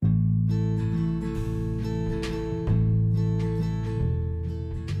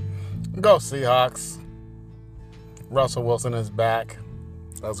Go Seahawks. Russell Wilson is back.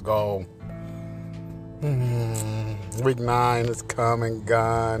 Let's go. Week 9 is come and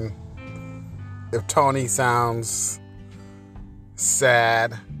gone. If Tony sounds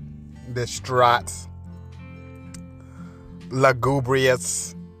sad, distraught,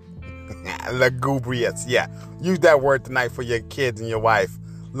 lugubrious, yeah. Use that word tonight for your kids and your wife.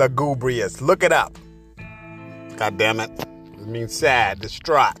 Lugubrious. Look it up. God damn it. It means sad,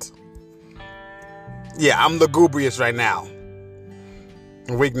 distraught. Yeah, I'm lugubrious right now.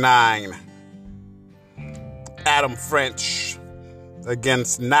 Week 9. Adam French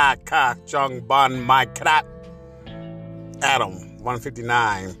against Na Ka Chung Bon Mai Krat. Adam,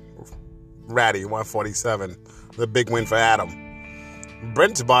 159. Ratty, 147. The big win for Adam.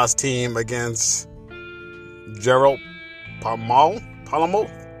 Brent's boss team against Gerald Palamo.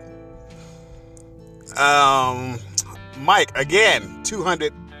 Mike, again,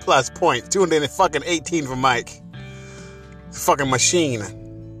 200 plus points. 218 for Mike. Fucking machine.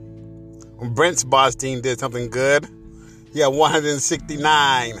 When Brent's boss team did something good, he had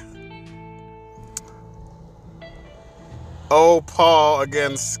 169. Oh, Paul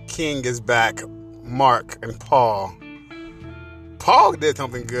against King is back. Mark and Paul. Paul did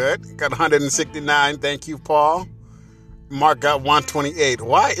something good. Got 169. Thank you, Paul. Mark got 128.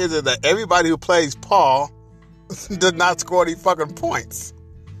 Why is it that everybody who plays Paul does not score any fucking points?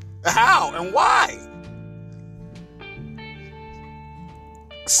 How and why?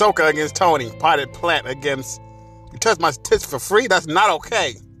 Soka against Tony. Potted Plant against... You touch my tits for free? That's not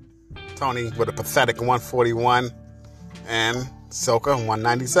okay. Tony with a pathetic 141. And Soka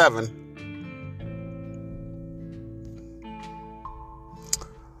 197.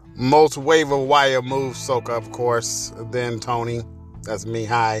 Most waiver wire moves, Soka, of course. Then Tony. That's me.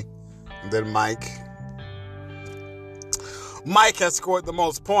 Hi. And then Mike. Mike has scored the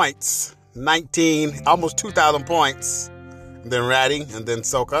most points. 19. Almost 2,000 points. And then Ratty. And then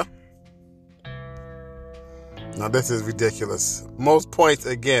Soka. Now this is ridiculous. Most points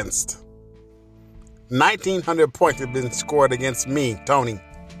against. 1,900 points have been scored against me, Tony.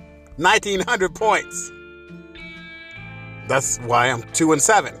 1,900 points. That's why I'm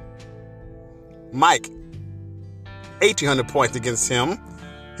 2-7. Mike, 1,800 points against him.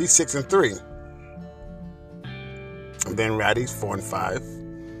 He's 6-3. And then Ratty's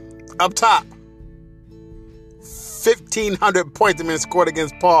 4-5. Up top, 1,500 points have been scored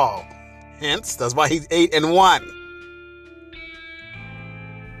against Paul. Hence, that's why he's 8-1.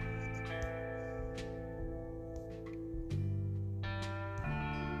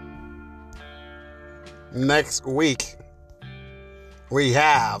 Next week, we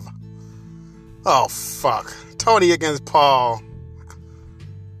have... Oh, fuck. Tony against Paul.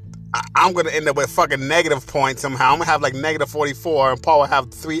 I'm going to end up with fucking negative points somehow. I'm going to have like negative 44, and Paul will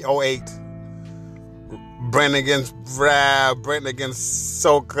have 308. Brent against Brad. Brent against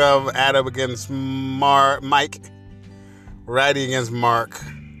Soka. Adam against Mike. Ratty against Mark.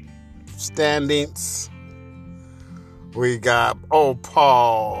 Standings. We got,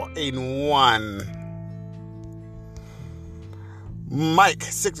 Paul, 8-1. Mike,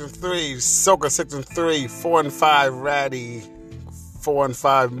 6-3. Soka, 6-3. 4-5. Ratty,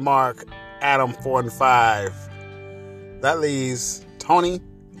 4-5. Mark. Adam, 4-5. That leaves Tony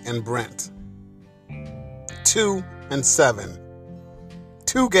and Brent 2-7.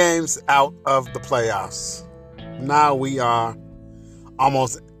 2 games out of the playoffs. Now we are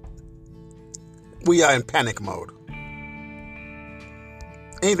in panic mode.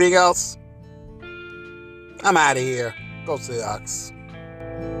 Anything else? I'm out of here. Go Seahawks.